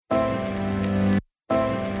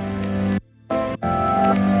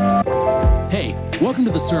Welcome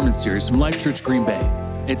to the sermon series from Life Church Green Bay.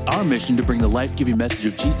 It's our mission to bring the life-giving message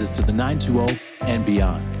of Jesus to the 920 and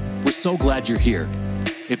beyond. We're so glad you're here.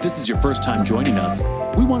 If this is your first time joining us,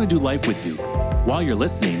 we want to do life with you. While you're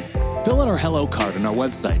listening, fill out our Hello card on our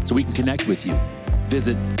website so we can connect with you.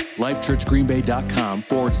 Visit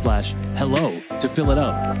lifechurchgreenbay.com/hello to fill it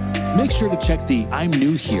out. Make sure to check the I'm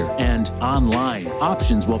new here and online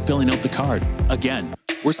options while filling out the card. Again,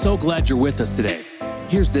 we're so glad you're with us today.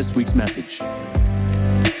 Here's this week's message.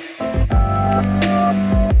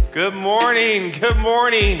 Good morning. Good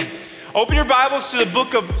morning. Open your Bibles to the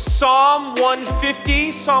book of Psalm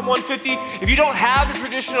 150. Psalm 150. If you don't have a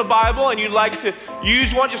traditional Bible and you'd like to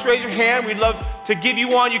use one, just raise your hand. We'd love to give you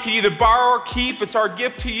one. You can either borrow or keep. It's our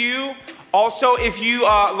gift to you. Also, if you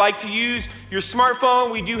like to use your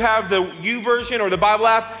smartphone, we do have the YouVersion or the Bible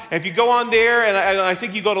app. And if you go on there, and I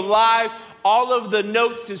think you go to live, all of the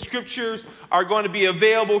notes and scriptures are going to be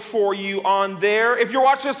available for you on there. If you're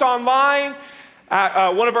watching us online,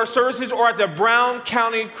 at one of our services or at the Brown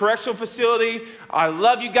County Correctional Facility. I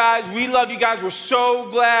love you guys. We love you guys. We're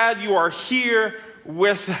so glad you are here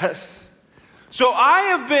with us. So I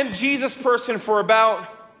have been Jesus person for about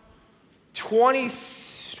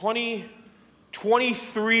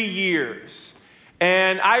 23 years.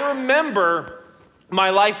 And I remember my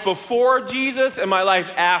life before Jesus and my life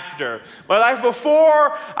after. My life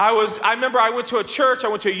before, I remember I went to a church, I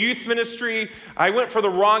went to a youth ministry. I went for the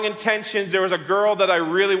wrong intentions. There was a girl that I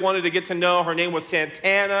really wanted to get to know. Her name was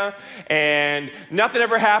Santana, and nothing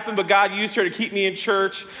ever happened, but God used her to keep me in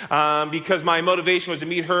church because my motivation was to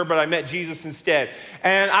meet her, but I met Jesus instead.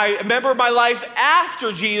 And I remember my life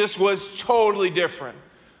after Jesus was totally different.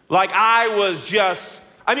 Like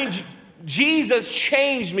Jesus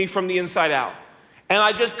changed me from the inside out. And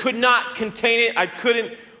I just could not contain it. I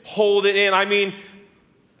couldn't hold it in.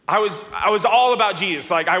 I was all about Jesus.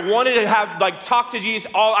 Like I wanted to talk to Jesus.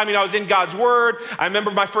 I was in God's Word. I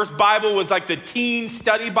remember my first Bible was like the teen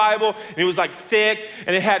study Bible. And it was like thick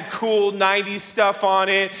and it had cool 90s stuff on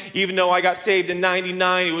it. Even though I got saved in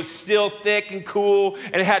 99, it was still thick and cool.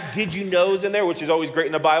 And it had did you knows in there, which is always great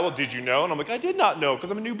in the Bible. Did you know? And I'm like, I did not know because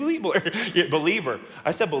I'm a new believer. Believer.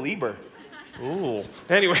 I said believer. Ooh.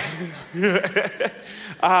 Anyway,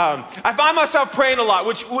 I find myself praying a lot,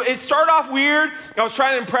 which it started off weird. I was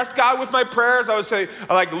trying to impress God with my prayers. I would say,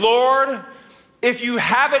 Lord, if you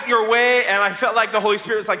have it your way, and I felt like the Holy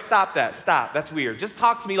Spirit was like, stop, that's weird. Just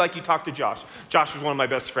talk to me like you talk to Josh. Josh was one of my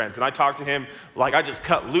best friends, and I talked to him like I just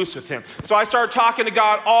cut loose with him. So I started talking to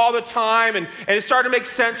God all the time, and it started to make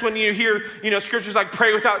sense when you hear, scriptures like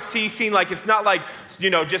pray without ceasing, like it's not like,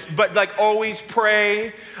 but like always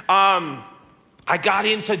pray. I got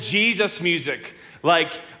into Jesus music.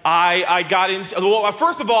 Like I got into,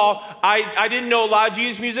 first of all, I didn't know a lot of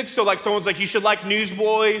Jesus music. So like someone's like, you should like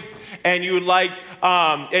Newsboys and you would like,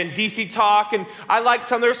 and DC Talk. And I liked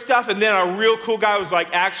some of their stuff. And then a real cool guy was like,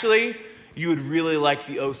 actually, you would really like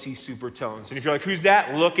the OC Supertones. And if you're like, who's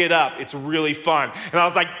that? Look it up. It's really fun. And I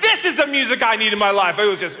was like, this is the music I need in my life. It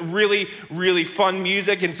was just really, really fun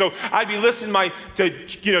music. And so I'd be listening to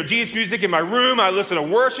Jesus music in my room. I listened to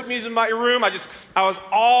worship music in my room. I was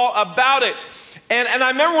all about it. And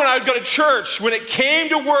I remember when I would go to church, when it came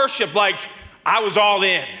to worship, like I was all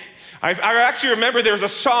in. I actually remember there was a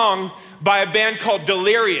song by a band called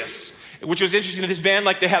Delirious, which was interesting. This band,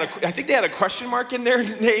 I think they had a question mark in their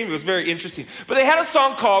name. It was very interesting. But they had a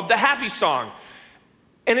song called The Happy Song.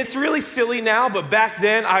 And it's really silly now, but back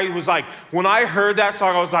then I was like, when I heard that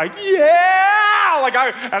song, I was like, yeah!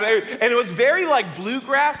 And it was very like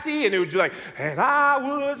bluegrassy, and it would be like, and I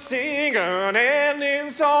would sing an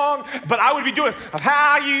ending song. But I would be doing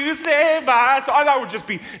how you saved my soul. And I would just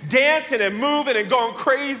be dancing and moving and going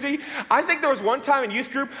crazy. I think there was one time in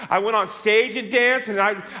youth group, I went on stage and danced, and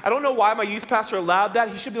I don't know why my youth pastor allowed that.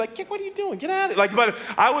 He should be like, what are you doing? Get out of it. But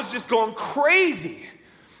I was just going crazy.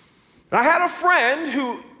 And I had a friend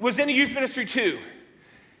who was in the youth ministry too.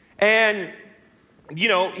 And,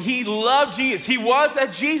 he loved Jesus. He was a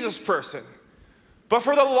Jesus person. But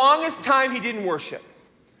for the longest time, he didn't worship.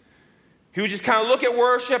 He would just kind of look at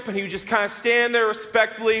worship, and he would just kind of stand there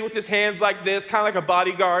respectfully with his hands like this, kind of like a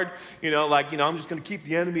bodyguard. I'm just going to keep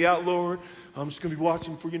the enemy out, Lord. I'm just going to be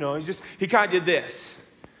watching for, he kind of did this.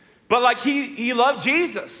 But he loved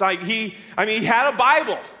Jesus. He had a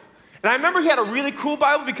Bible. And I remember he had a really cool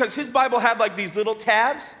Bible because his Bible had these little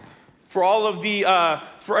tabs for all of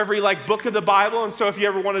for every book of the Bible. And so if you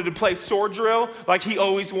ever wanted to play sword drill, he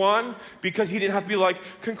always won because he didn't have to be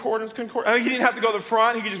concordance. He didn't have to go to the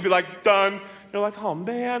front. He could just be done. You're like, oh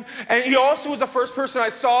man. And he also was the first person I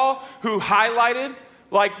saw who highlighted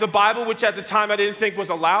like the Bible, which at the time I didn't think was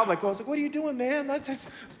allowed. Like, I was like, what are you doing, man? That's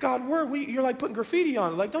God's word. You're like putting graffiti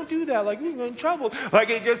on it. Like, don't do that. Like, you're in trouble. Like,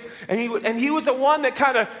 and he was the one that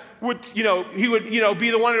kind of would, he would,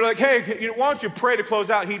 be the one who like, hey, why don't you pray to close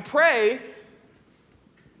out? He'd pray,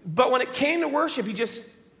 but when it came to worship,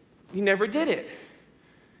 he never did it.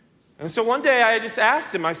 And so one day I just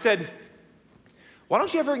asked him, I said, why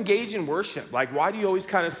don't you ever engage in worship? Like, why do you always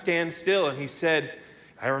kind of stand still? And he said,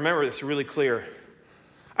 I remember this really clear.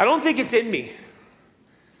 I don't think it's in me.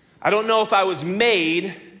 I don't know if I was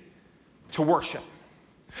made to worship.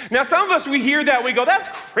 Now, some of us, we hear that, we go, that's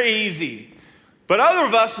crazy. But other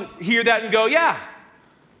of us hear that and go, yeah,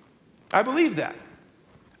 I believe that.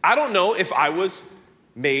 I don't know if I was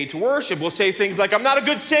made to worship. We'll say things like, I'm not a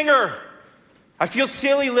good singer. I feel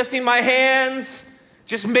silly lifting my hands.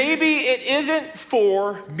 Just maybe it isn't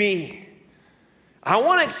for me. I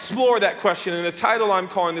want to explore that question, and the title I'm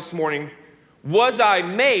calling this morning, Was I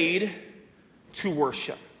Made to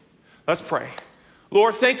Worship? Let's pray.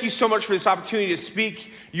 Lord, thank you so much for this opportunity to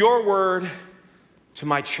speak your word to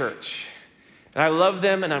my church. And I love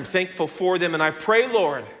them, and I'm thankful for them, and I pray,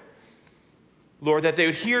 Lord, that they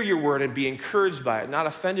would hear your word and be encouraged by it, not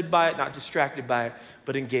offended by it, not distracted by it,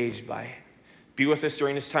 but engaged by it. Be with us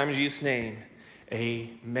during this time in Jesus' name.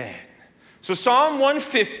 Amen. So Psalm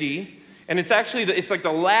 150, and it's like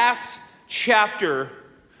the last chapter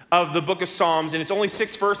of the book of Psalms, and it's only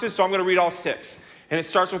 6 verses, so I'm going to read all 6. And it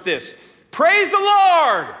starts with this: Praise the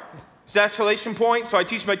Lord! It's an exclamation point, so I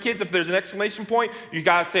teach my kids if there's an exclamation point, you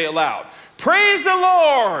got to say it loud. Praise the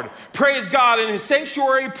Lord! Praise God in his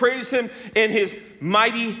sanctuary, praise him in his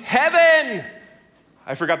mighty heaven.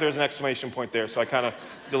 I forgot there was an exclamation point there, so I kind of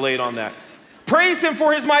delayed on that. Praise him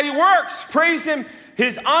for his mighty works. Praise him,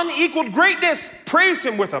 his unequaled greatness. Praise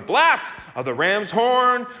him with a blast of the ram's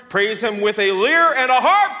horn. Praise him with a lyre and a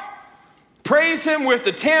harp. Praise him with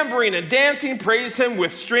the tambourine and dancing. Praise him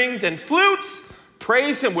with strings and flutes.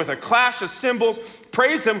 Praise him with a clash of cymbals.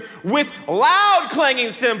 Praise him with loud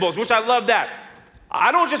clanging cymbals, which I love that.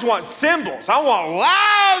 I don't just want cymbals. I want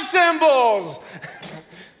loud cymbals.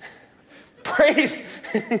 Praise.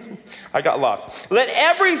 I got lost. Let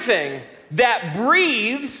everything that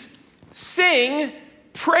breathes sing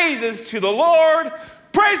praises to the Lord.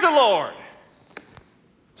 Praise the Lord.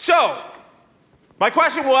 So, my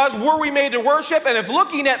question was, were we made to worship? And if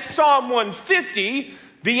looking at Psalm 150,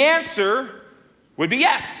 the answer would be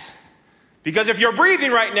yes. Because if you're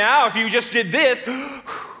breathing right now, if you just did this,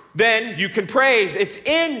 then you can praise. It's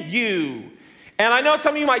in you. And I know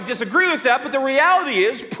some of you might disagree with that, but the reality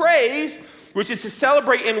is praise, which is to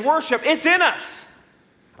celebrate and worship, it's in us.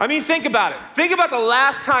 I mean, think about it. Think about the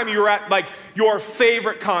last time you were at like your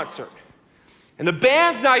favorite concert. And the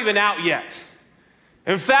band's not even out yet.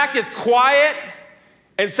 In fact, it's quiet.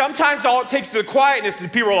 And sometimes all it takes to the quietness is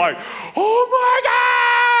people are like, oh my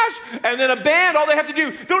gosh. And then a band, all they have to do,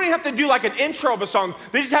 they don't even have to do like an intro of a song.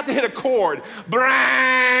 They just have to hit a chord.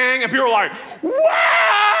 Brang. And people are like,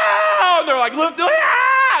 wow. And they're like,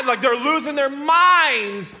 yeah. Like they're losing their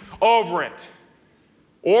minds over it.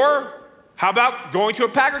 Or how about going to a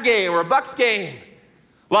Packer game or a Bucks game?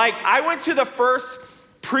 Like, I went to the first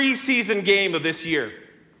preseason game of this year.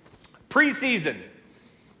 Preseason.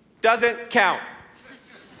 Doesn't count.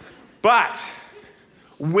 But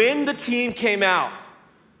when the team came out,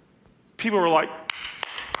 people were like,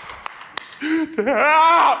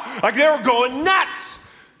 ah! Like they were going nuts.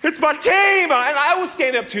 It's my team. And I was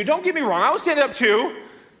standing up too. Don't get me wrong. I was standing up too.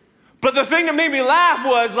 But the thing that made me laugh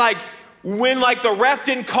was like, when like the ref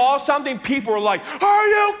didn't call something, people were like, are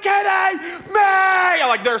you kidding me?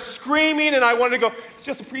 Like they're screaming, and I wanted to go, it's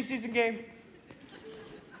just a preseason game.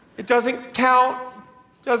 It doesn't count,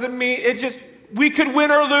 doesn't mean, it just, we could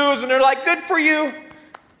win or lose, and they're like, good for you.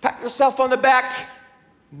 Pat yourself on the back,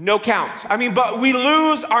 no count. I mean, but we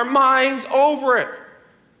lose our minds over it.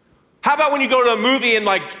 How about when you go to a movie and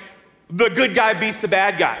like the good guy beats the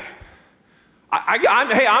bad guy?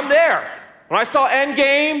 I'm there. When I saw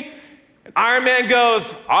Endgame, Iron Man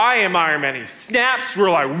goes, I am Iron Man. He snaps.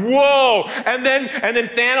 We're like, whoa. And then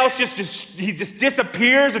Thanos just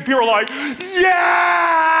disappears, and people are like,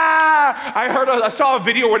 yeah. I saw a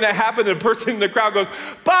video when that happened, and a person in the crowd goes,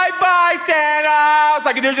 bye-bye, Thanos.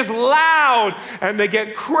 Like they're just loud, and they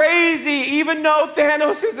get crazy, even though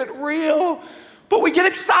Thanos isn't real. But we get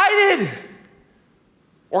excited.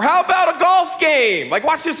 Or how about a golf game? Like,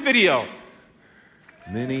 watch this video.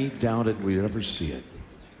 Many doubted we'd ever see it.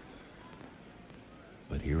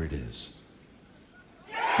 But here it is.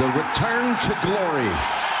 The return to glory.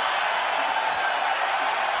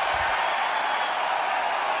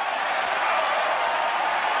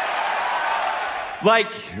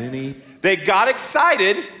 Like, they got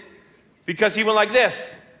excited because he went like this.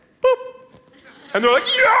 Boop. And they're like,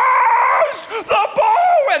 yes, the ball.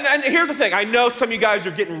 And here's the thing. I know some of you guys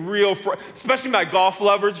are getting real, especially my golf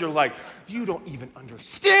lovers. You're like, you don't even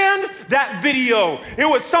understand that video. It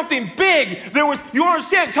was something big. You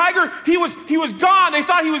understand, Tiger, he was gone. They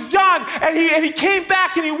thought he was done. And he came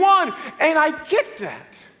back and he won. And I get that.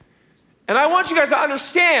 And I want you guys to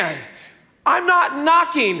understand, I'm not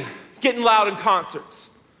knocking getting loud in concerts.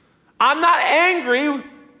 I'm not angry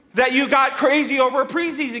that you got crazy over a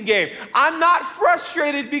preseason game. I'm not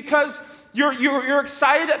frustrated because you're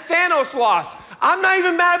excited that Thanos lost. I'm not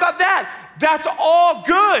even mad about that. That's all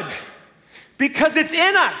good because it's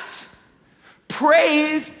in us.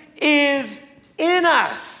 Praise is in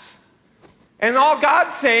us. And all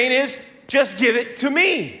God's saying is, just give it to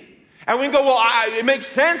me. And we can go, well, it makes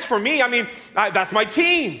sense for me. I mean, that's my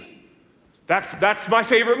team. That's my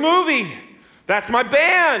favorite movie. That's my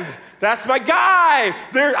band. That's my guy.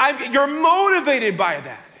 You're motivated by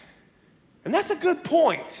that. And that's a good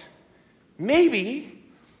point. Maybe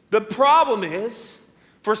the problem is,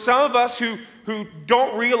 for some of us who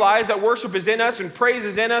don't realize that worship is in us and praise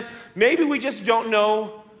is in us, maybe we just don't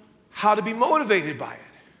know how to be motivated by it.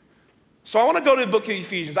 So I want to go to the book of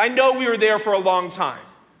Ephesians. I know we were there for a long time,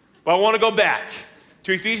 but I want to go back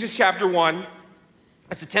to Ephesians chapter 1.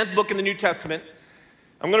 It's the 10th book in the New Testament.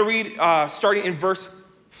 I'm going to read starting in verse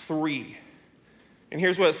 3. And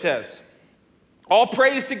here's what it says. All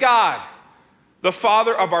praise to God, the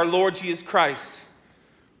Father of our Lord Jesus Christ,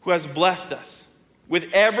 who has blessed us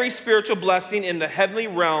with every spiritual blessing in the heavenly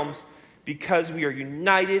realms because we are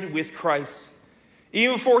united with Christ.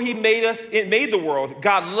 Even before he made the world,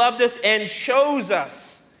 God loved us and chose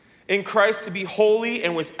us in Christ to be holy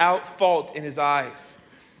and without fault in his eyes.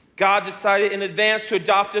 God decided in advance to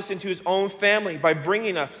adopt us into his own family by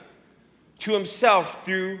bringing us to himself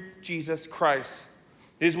through Jesus Christ.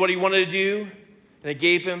 This is what he wanted to do, and it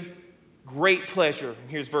gave him great pleasure. And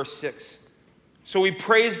here's verse 6. So we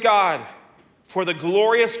praise God for the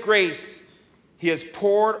glorious grace he has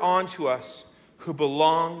poured onto us who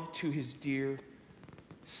belong to his dear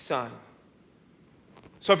Son.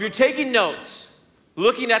 So if you're taking notes,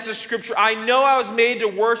 looking at the scripture, I know I was made to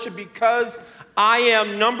worship because I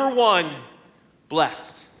am, number one,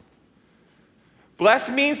 blessed.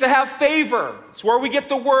 Blessed means to have favor. It's where we get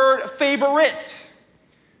the word favorite.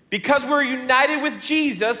 Because we're united with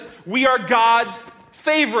Jesus, we are God's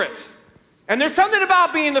favorite. And there's something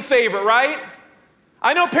about being the favorite, right?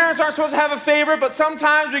 I know parents aren't supposed to have a favorite, but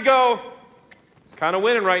sometimes we go, kind of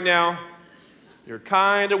winning right now. You're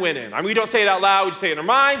kind of winning. I mean, we don't say it out loud, we just say it in our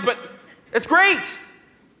minds, but it's great.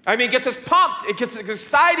 I mean, it gets us pumped. It gets us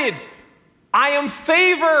excited. I am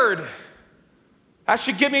favored. That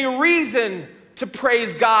should give me a reason to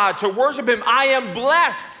praise God, to worship him. I am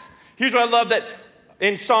blessed. Here's what I love that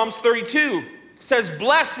in Psalms 32, it says,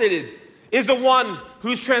 blessed is the one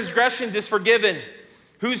whose transgressions is forgiven,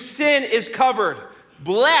 whose sin is covered.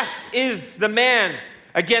 Blessed is the man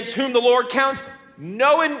against whom the Lord counts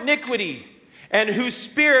no iniquity, and whose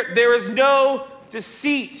spirit there is no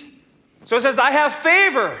deceit. So it says, I have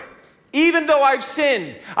favor, even though I've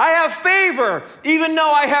sinned. I have favor, even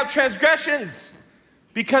though I have transgressions,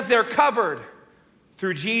 because they're covered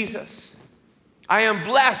through Jesus. I am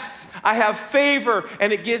blessed, I have favor,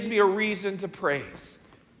 and it gives me a reason to praise.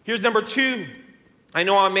 Here's number 2. I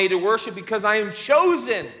know I'm made to worship because I am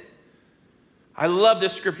chosen. I love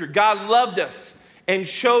this scripture. God loved us and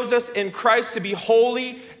chose us in Christ to be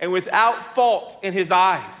holy and without fault in his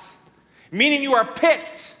eyes. Meaning you are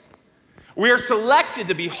picked. We are selected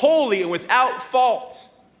to be holy and without fault.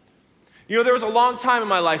 You know, there was a long time in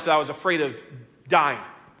my life that I was afraid of dying.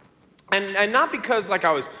 And not because like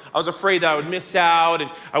I was afraid that I would miss out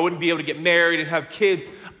and I wouldn't be able to get married and have kids.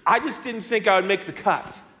 I just didn't think I would make the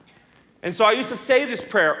cut. And so I used to say this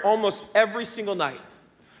prayer almost every single night.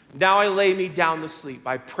 Now I lay me down to sleep.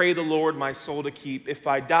 I pray the Lord my soul to keep. If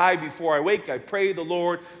I die before I wake, I pray the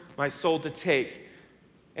Lord my soul to take.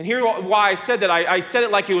 And here's why I said that. I said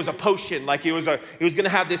it like it was a potion, like it was going to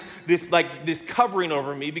have this covering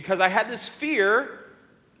over me, because I had this fear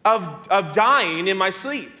of dying in my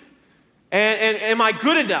sleep. And am I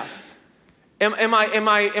good enough? Am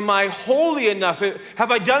I holy enough?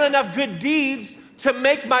 Have I done enough good deeds to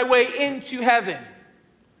make my way into heaven?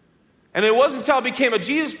 And it wasn't until I became a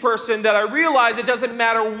Jesus person that I realized it doesn't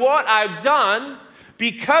matter what I've done,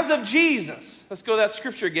 because of Jesus. Let's go to that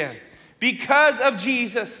scripture again. Because of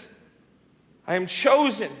Jesus, I am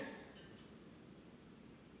chosen.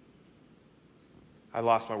 I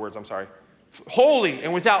lost my words, I'm sorry. Holy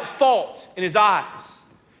and without fault in his eyes.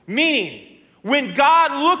 Meaning, when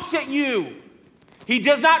God looks at you, He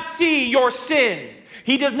does not see your sin.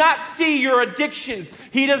 He does not see your addictions.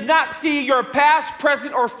 He does not see your past,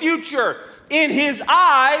 present, or future. In his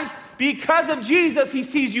eyes, because of Jesus, he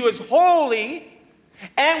sees you as holy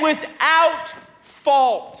and without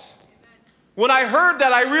fault. When I heard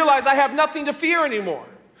that, I realized I have nothing to fear anymore.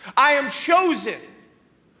 I am chosen.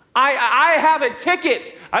 I have a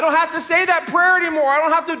ticket. I don't have to say that prayer anymore. I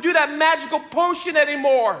don't have to do that magical potion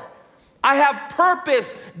anymore. I have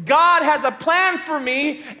purpose. God has a plan for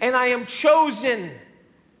me, and I am chosen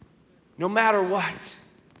no matter what.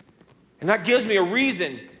 And that gives me a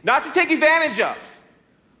reason not to take advantage of.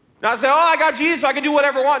 Not say, oh, I got Jesus, so I can do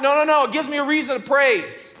whatever I want. No. It gives me a reason to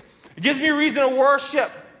praise. It gives me a reason to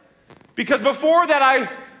worship. Because before that,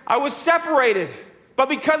 I was separated. But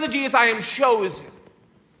because of Jesus, I am chosen.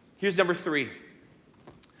 Here's number 3.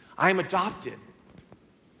 I am adopted.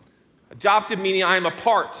 Adopted meaning I am a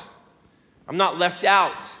part. I'm not left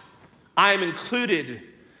out. I am included.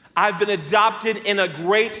 I've been adopted in a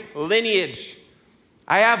great lineage.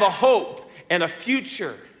 I have a hope and a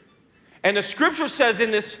future. And the scripture says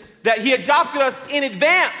in this that he adopted us in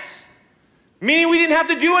advance, meaning we didn't have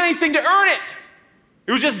to do anything to earn it.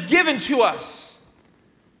 It was just given to us.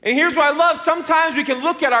 And here's what I love. Sometimes we can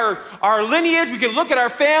look at our lineage, we can look at our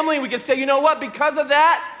family, and we can say, you know what, because of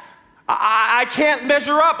that, I can't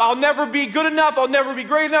measure up. I'll never be good enough. I'll never be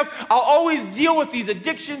great enough. I'll always deal with these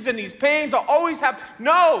addictions and these pains. I'll always have,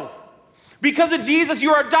 no. Because of Jesus,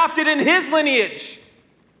 you are adopted in his lineage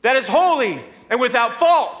that is holy and without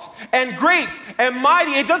fault and great and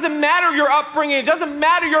mighty. It doesn't matter your upbringing. It doesn't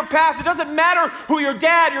matter your past. It doesn't matter who your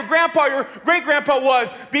dad, your grandpa, your great-grandpa was.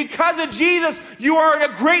 Because of Jesus, you are in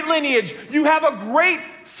a great lineage. You have a great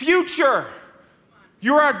future.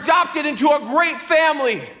 You are adopted into a great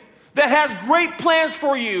family that has great plans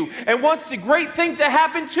for you and wants the great things that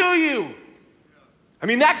happen to you. I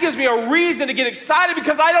mean, that gives me a reason to get excited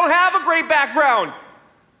because I don't have a great background.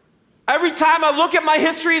 Every time I look at my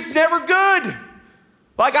history, it's never good.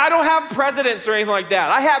 Like, I don't have presidents or anything like that.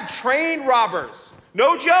 I have train robbers.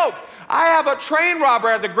 No joke. I have a train robber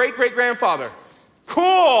as a great-great-grandfather.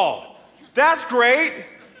 Cool. That's great.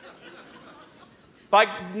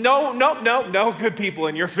 Like, no good people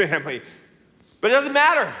in your family. But it doesn't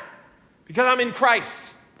matter because I'm in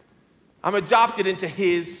Christ. I'm adopted into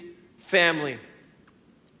his family.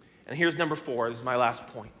 And here's number 4. This is my last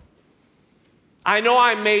point. I know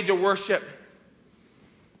I'm made to worship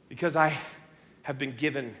because I have been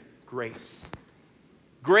given grace.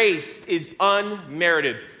 Grace is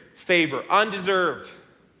unmerited favor, undeserved.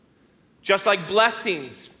 Just like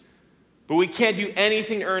blessings, but we can't do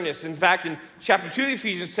anything to earn this. In fact, in chapter 2 of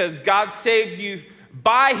Ephesians says, God saved you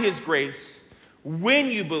by his grace when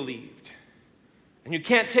you believed. And you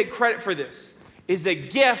can't take credit for this. It's a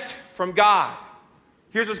gift from God.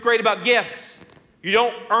 Here's what's great about gifts. You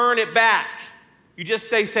don't earn it back. You just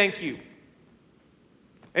say thank you.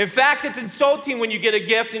 In fact, it's insulting when you get a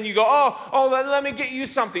gift and you go, let me get you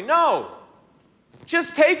something. No,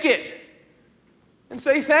 just take it and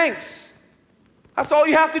say thanks. That's all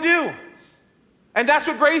you have to do. And that's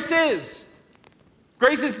what grace is.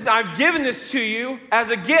 Grace is, I've given this to you as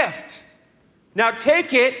a gift. Now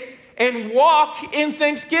take it and walk in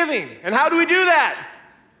thanksgiving. And how do we do that?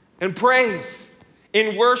 In praise,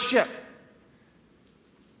 in worship,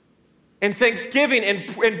 in thanksgiving,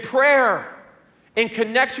 in prayer, in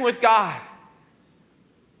connection with God.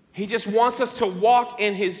 He just wants us to walk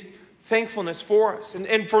in his thankfulness for us.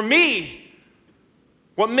 And for me,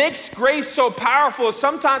 what makes grace so powerful is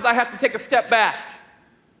sometimes I have to take a step back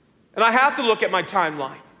and I have to look at my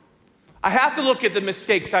timeline. I have to look at the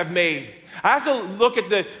mistakes I've made. I have to look at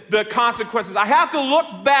the consequences. I have to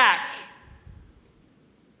look back.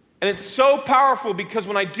 And it's so powerful because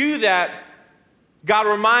when I do that, God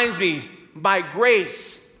reminds me, my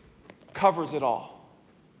grace covers it all.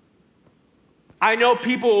 I know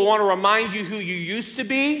people will want to remind you who you used to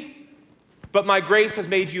be, but my grace has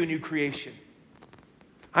made you a new creation.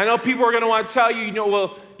 I know people are going to want to tell you,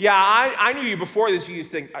 I knew you before this. You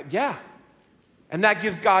used to think, yeah. And that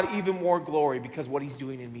gives God even more glory because what he's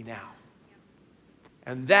doing in me now.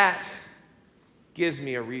 And that gives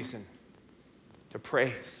me a reason to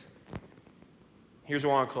praise. Here's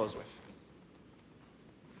what I want to close with.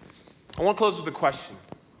 I want to close with a question.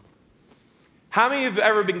 How many of you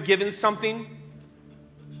have ever been given something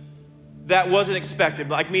that wasn't expected?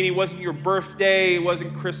 Like, meaning it wasn't your birthday, it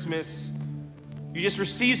wasn't Christmas. You just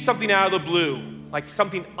received something out of the blue, like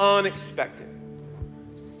something unexpected.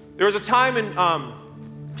 There was a time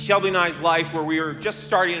in Shelby and I's life where we were just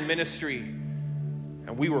starting in ministry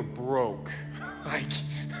and we were broke,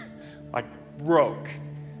 like broke.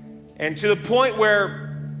 And to the point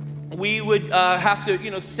where we would have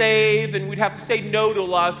to, save, and we'd have to say no to a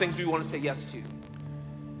lot of things we want to say yes to.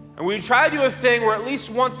 And we'd try to do a thing where at least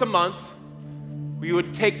once a month, we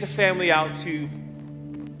would take the family out to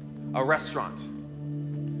a restaurant.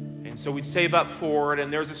 And so we'd save up for it,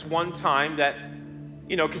 and there's this one time that,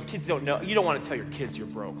 because kids don't know, you don't want to tell your kids you're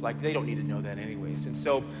broke. Like, they don't need to know that anyways. And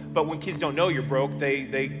so, but when kids don't know you're broke,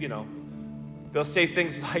 they'll say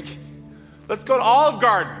things like, let's go to Olive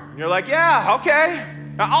Garden. And you're like, yeah, okay.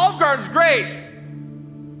 Now, Olive Garden's great,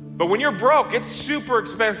 but when you're broke, it's super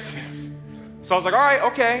expensive. So I was like, all right,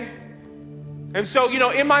 okay. And so,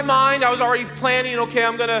 in my mind, I was already planning, okay,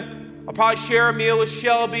 I'll probably share a meal with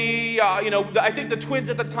Shelby. I think the twins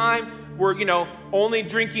at the time were, only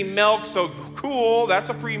drinking milk, so cool, that's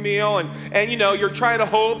a free meal. And you're trying to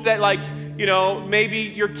hope that, maybe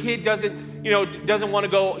your kid doesn't want to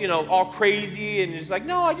go, all crazy and just like,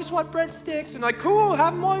 no, I just want breadsticks. And like, cool,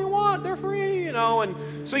 have them all you want, they're free, And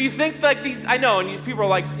so you think like these, I know, and people are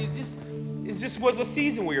like, it just was a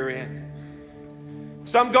season we were in.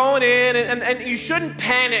 So I'm going in, and you shouldn't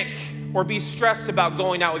panic or be stressed about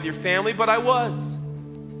going out with your family, but I was.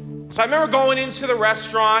 So I remember going into the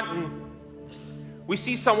restaurant, and we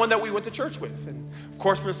see someone that we went to church with. And of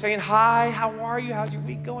course, we're saying, hi, how are you? How's your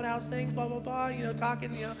week going? How's things? Blah, blah, blah,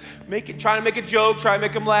 talking, trying to make a joke, trying to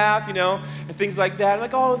make them laugh, and things like that.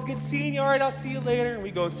 Like, oh, it's good seeing you. All right, I'll see you later. And we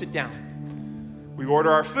go and sit down. We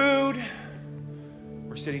order our food.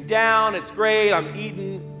 We're sitting down. It's great. I'm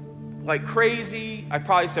eating like crazy. I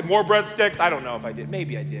probably said more breadsticks. I don't know if I did.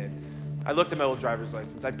 Maybe I did. I looked at my old driver's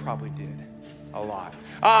license. I probably did a lot.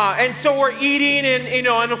 And so we're eating,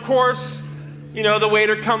 and of course, the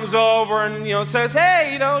waiter comes over and says,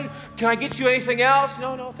 hey, can I get you anything else?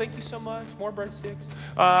 No, thank you so much. More breadsticks.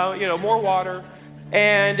 More water.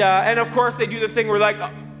 And of course, they do the thing where like,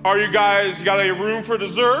 you got any room for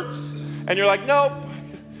desserts? And you're like, nope.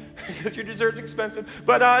 Because your dessert's expensive.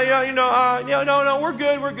 But, no, we're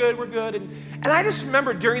good. And I just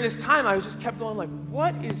remember during this time, I just kept going like,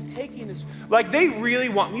 what is taking this? Like, they really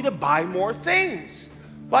want me to buy more things.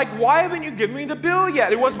 Like, why haven't you given me the bill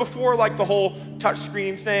yet? It was before, like, the whole touch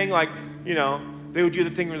screen thing. Like, they would do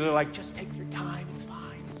the thing where they're like, just take your time, it's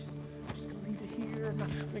fine. Just gonna leave it here. I'm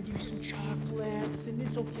gonna give you some chocolates, and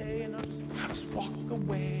it's okay, and I'll just walk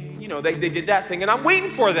away. They did that thing, and I'm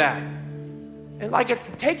waiting for that. And like, it's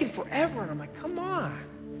taken forever. And I'm like, come on.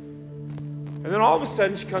 And then all of a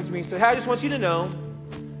sudden she comes to me and said, hey, I just want you to know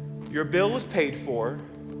your bill was paid for.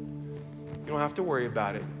 You don't have to worry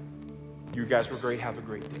about it. You guys were great. Have a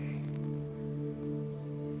great day.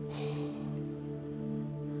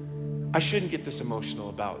 I shouldn't get this emotional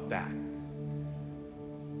about that.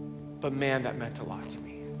 But man, that meant a lot to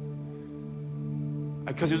me.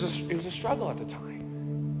 Because it was a struggle at the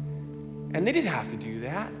time. And they didn't have to do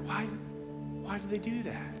that. Why did they do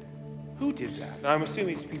that? Who did that? And I'm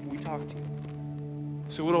assuming it's the people we talked to.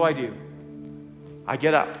 So what do? I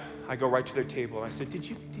get up. I go right to their table. And I said, did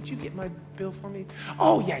you get my bill for me?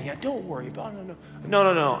 Oh, yeah, don't worry about it.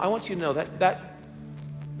 No. I want you to know that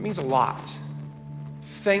means a lot.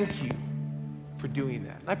 Thank you for doing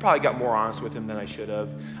that. And I probably got more honest with him than I should have.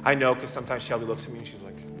 I know, because sometimes Shelby looks at me and she's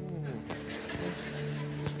like,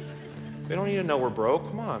 they don't need to know we're broke.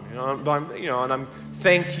 Come on, and I'm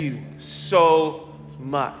thank you so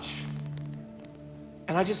much.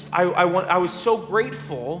 And I was so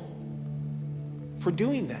grateful for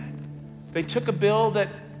doing that. They took a bill that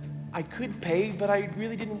I could pay, but I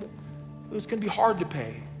really didn't. It was going to be hard to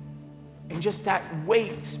pay. And just that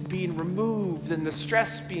weight being removed and the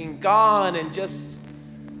stress being gone and just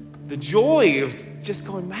the joy of just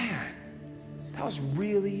going, man, that was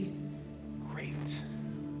really great.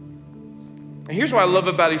 And here's what I love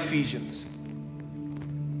about Ephesians.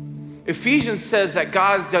 Ephesians says that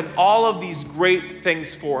God has done all of these great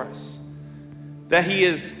things for us. That He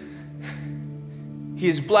has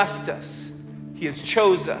blessed us. He has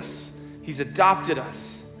chose us. He's adopted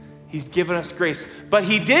us. He's given us grace. But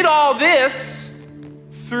He did all this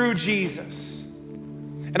through Jesus.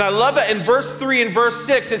 And I love that in verse 3 and verse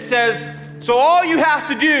 6, it says, so all you have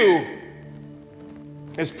to do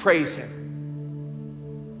is praise Him.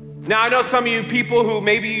 Now, I know some of you people who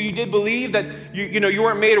maybe you did believe that you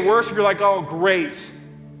weren't made to worship. You're like, oh, great.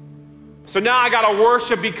 So now I got to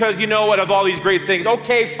worship because of all these great things.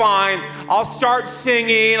 Okay, fine. I'll start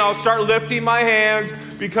singing. I'll start lifting my hands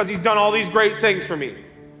because He's done all these great things for me.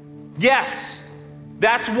 Yes,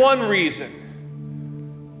 that's one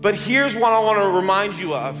reason. But here's what I want to remind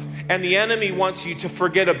you of, and the enemy wants you to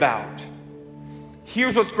forget about.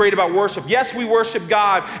 Here's what's great about worship. Yes, we worship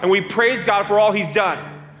God and we praise God for all He's done,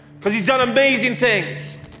 because He's done amazing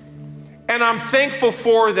things. And I'm thankful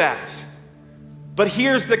for that. But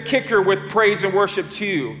here's the kicker with praise and worship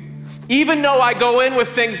too. Even though I go in with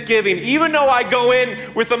thanksgiving, even though I go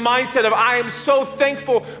in with the mindset of I am so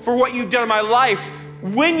thankful for what you've done in my life,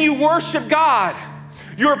 when you worship God,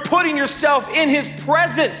 you're putting yourself in his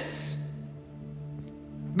presence.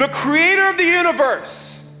 The creator of the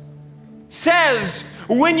universe says,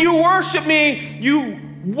 when you worship me, you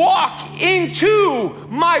walk into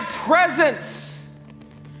my presence.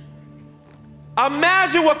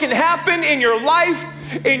 Imagine what can happen in your life,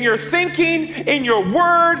 in your thinking, in your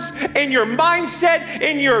words, in your mindset,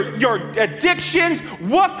 in your addictions.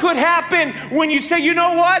 What could happen when you say, you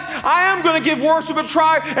know what? I am going to give worship a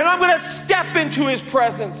try, and I'm going to step into his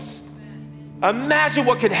presence. Imagine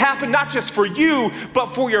what could happen, not just for you, but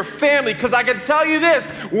for your family. Because I can tell you this,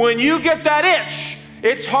 when you get that itch,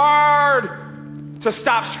 it's hard to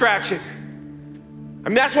stop scratching. I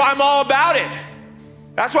mean, that's why I'm all about it.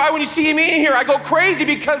 That's why when you see me in here, I go crazy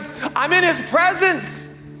because I'm in his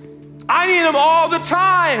presence. I need him all the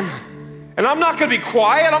time. And I'm not gonna be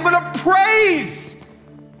quiet, I'm gonna praise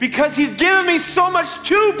because he's given me so much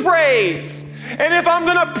to praise. And if I'm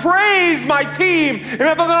gonna praise my team, and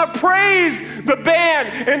if I'm gonna praise the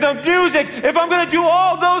band and the music, if I'm gonna do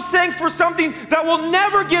all those things for something that will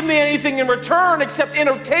never give me anything in return except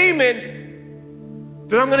entertainment,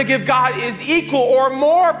 then I'm gonna give God his equal or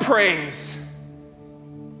more praise.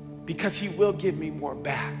 Because he will give me more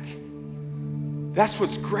back. That's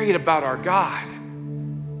what's great about our God,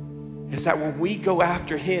 is that when we go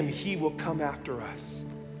after him, he will come after us.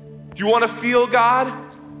 Do you want to feel God?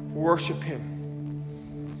 Worship him.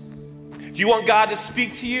 Do you want God to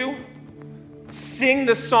speak to you? Sing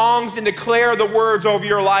the songs and declare the words over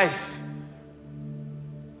your life.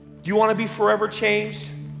 Do you want to be forever changed?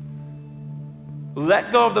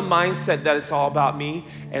 Let go of the mindset that it's all about me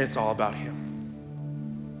and it's all about him.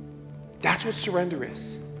 That's what surrender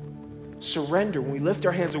is. Surrender, when we lift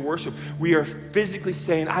our hands in worship, we are physically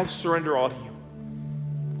saying, I surrender all to you.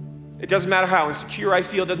 It doesn't matter how insecure I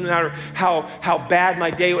feel, it doesn't matter how bad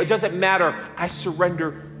my day, it doesn't matter. I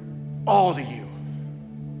surrender all to you.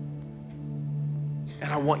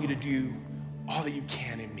 And I want you to do all that you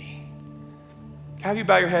can in me. Have you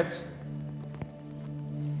bow your heads?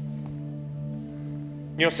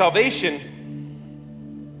 You know, salvation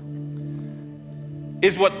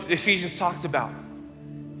is what Ephesians talks about.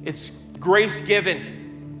 It's grace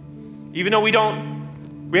given. Even though we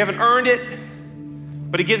haven't earned it,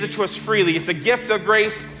 but he gives it to us freely. It's a gift of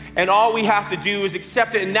grace, and all we have to do is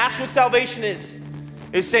accept it. And that's what salvation is.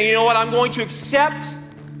 It's saying, you know what, I'm going to accept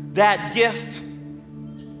that gift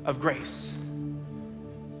of grace.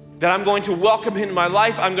 That I'm going to welcome him in my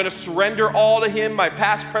life. I'm going to surrender all to him, my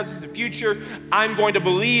past, present, and future. I'm going to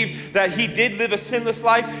believe that he did live a sinless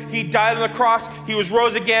life. He died on the cross. He was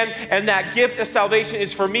rose again. And that gift of salvation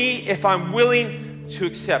is for me if I'm willing to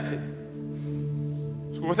accept it.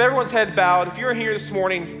 So with everyone's heads bowed, if you're here this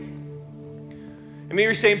morning, and maybe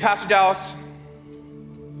you're saying, Pastor Dallas,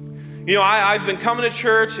 you know, I've been coming to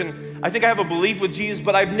church and I think I have a belief with Jesus,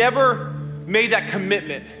 but I've never made that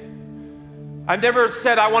commitment. I've never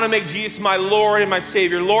said I want to make Jesus my Lord and my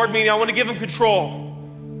Savior. Lord meaning I want to give him control.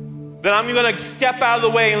 That I'm going to step out of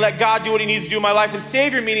the way and let God do what he needs to do in my life. And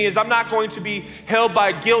Savior meaning is I'm not going to be held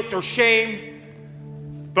by guilt or shame,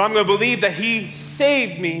 but I'm going to believe that he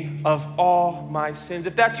saved me of all my sins.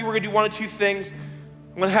 If that's you, we're going to do one of two things.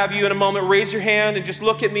 I'm going to have you in a moment raise your hand and just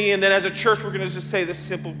look at me, and then as a church, we're going to just say this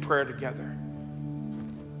simple prayer together.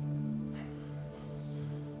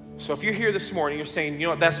 So if you're here this morning, you're saying, you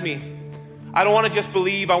know what, that's me. I don't want to just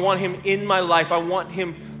believe. I want him in my life. I want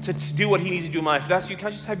him to do what he needs to do in my life. If that's you, can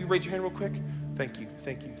I just have you raise your hand real quick? Thank you,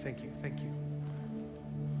 thank you, thank you, thank you.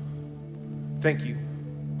 Thank you.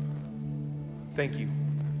 Thank you,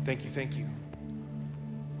 thank you, thank you.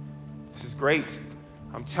 This is great.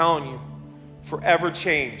 I'm telling you, forever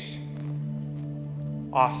changed.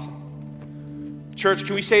 Awesome. Church,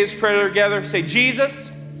 can we say this prayer together? Say,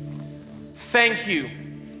 Jesus, thank you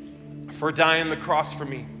for dying on the cross for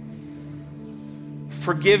me.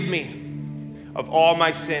 Forgive me of all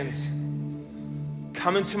my sins.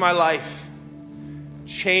 Come into my life.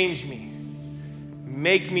 Change me.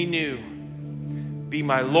 Make me new. Be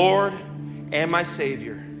my Lord and my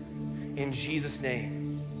Savior. In Jesus'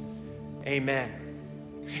 name, amen.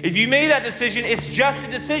 If you made that decision, it's just a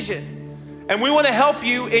decision. And we want to help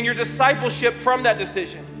you in your discipleship from that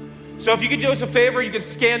decision. So if you could do us a favor, you can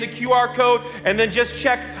scan the QR code and then just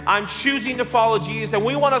check, I'm choosing to follow Jesus. And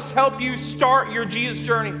we want to help you start your Jesus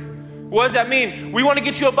journey. What does that mean? We want to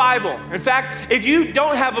get you a Bible. In fact, if you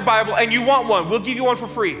don't have a Bible and you want one, we'll give you one for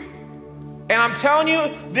free. And I'm telling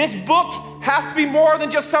you, this book has to be more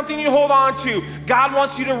than just something you hold on to. God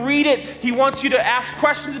wants you to read it. He wants you to ask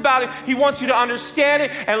questions about it. He wants you to understand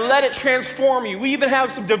it and let it transform you. We even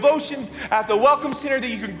have some devotions at the Welcome Center that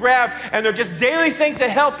you can grab, and they're just daily things that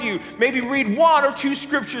help you. Maybe read 1 or 2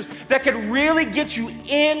 scriptures that can really get you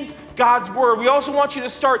in God's word. We also want you to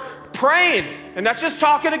start praying, and that's just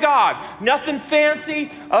talking to God. Nothing fancy.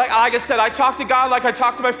 Like I said, I talk to God like I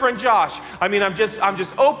talk to my friend Josh. I mean, I'm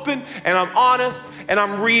just open and I'm honest and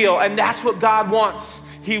I'm real, and that's what God wants.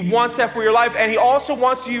 He wants that for your life, and he also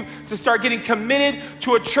wants you to start getting committed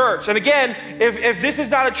to a church. And again, if this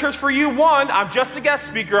is not a church for you, one, I'm just a guest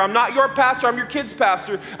speaker. I'm not your pastor. I'm your kid's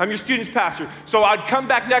pastor. I'm your student's pastor. So I'd come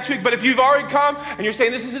back next week. But if you've already come and you're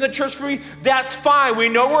saying this isn't a church for me, that's fine. We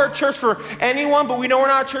know we're a church for anyone, but we know we're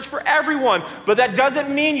not a church for everyone. But that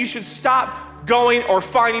doesn't mean you should stop going or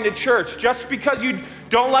finding a church. Just because you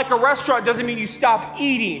don't like a restaurant doesn't mean you stop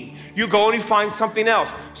eating. You go and you find something else.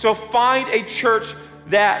 So find a church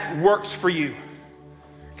that works for you.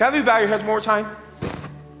 Can I have you bow your heads one more time?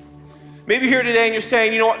 Maybe you're here today and you're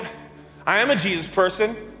saying, you know what? I am a Jesus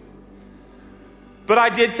person, but I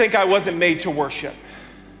did think I wasn't made to worship.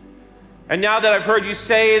 And now that I've heard you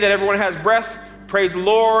say that everyone has breath, praise the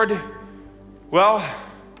Lord, well,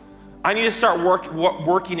 I need to start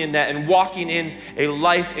working in that and walking in a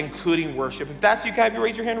life including worship. If that's you, can I have you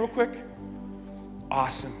raise your hand real quick?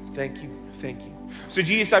 Awesome. Thank you. Thank you. So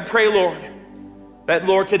Jesus, I pray, Lord, that,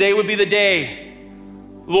 Lord, today would be the day,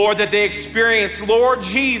 Lord, that they experience, Lord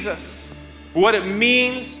Jesus, what it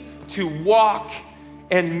means to walk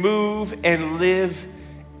and move and live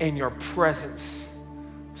in your presence.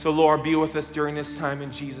 So, Lord, be with us during this time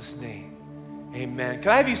in Jesus' name. Amen.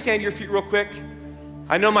 Can I have you stand to your feet real quick?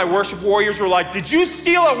 I know my worship warriors were like, did you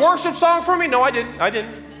steal a worship song from me? No, I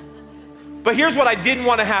didn't. But here's what I didn't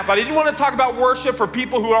want to happen. I didn't want to talk about worship for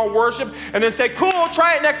people who don't worship and then say, cool,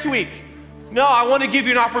 try it next week. No, I want to give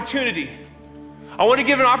you an opportunity. I want to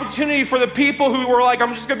give an opportunity for the people who were like,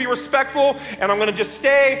 I'm just going to be respectful and I'm going to just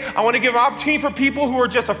stay. I want to give an opportunity for people who are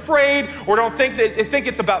just afraid or don't think that they think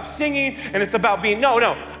it's about singing and it's about being, no.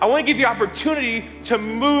 I want to give you opportunity to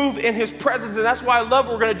move in his presence. And that's why I love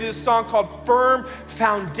we're going to do this song called Firm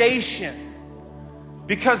Foundation.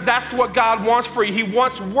 Because that's what God wants for you. He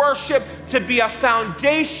wants worship to be a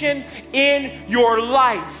foundation in your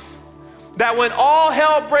life. That when all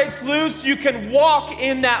hell breaks loose, you can walk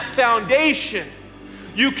in that foundation.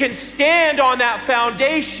 You can stand on that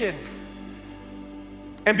foundation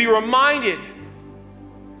and be reminded.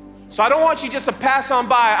 So I don't want you just to pass on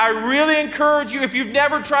by. I really encourage you, if you've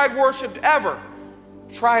never tried worship ever,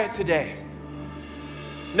 try it today.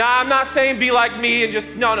 Now, I'm not saying be like me and just,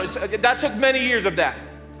 no, that took many years of that.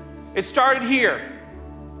 It started here.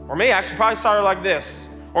 Or maybe actually probably started like this.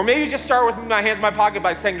 Or maybe just started with my hands in my pocket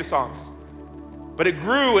by singing the songs. But it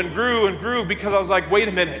grew and grew and grew because I was like, wait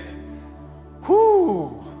a minute.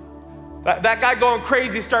 Whoo. That guy going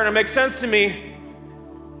crazy is starting to make sense to me.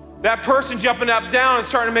 That person jumping up, down is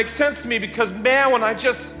starting to make sense to me because, man, when I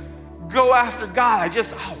just go after God,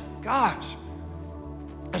 oh gosh,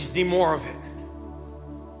 I just need more of it.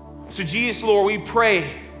 So Jesus, Lord, we pray,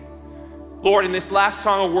 Lord, in this last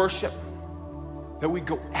song of worship, that we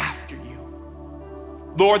go after you.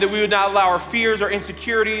 Lord, that we would not allow our fears, our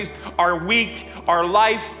insecurities, our weak, our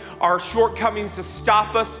life, our shortcomings to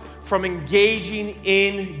stop us from engaging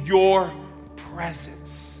in your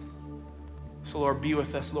presence. So Lord, be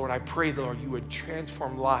with us, Lord. I pray, Lord, you would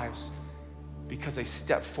transform lives because they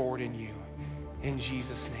step forward in you. In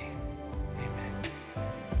Jesus' name, amen.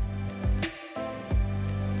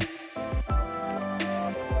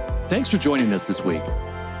 Thanks for joining us this week.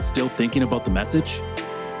 Still thinking about the message?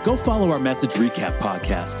 Go follow our message recap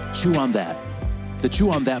podcast, Chew on That. The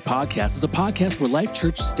Chew on That podcast is a podcast where Life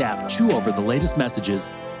Church staff chew over the latest messages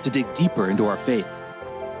to dig deeper into our faith.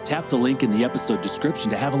 Tap the link in the episode description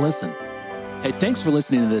to have a listen. Hey, thanks for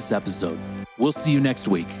listening to this episode. We'll see you next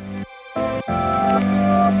week.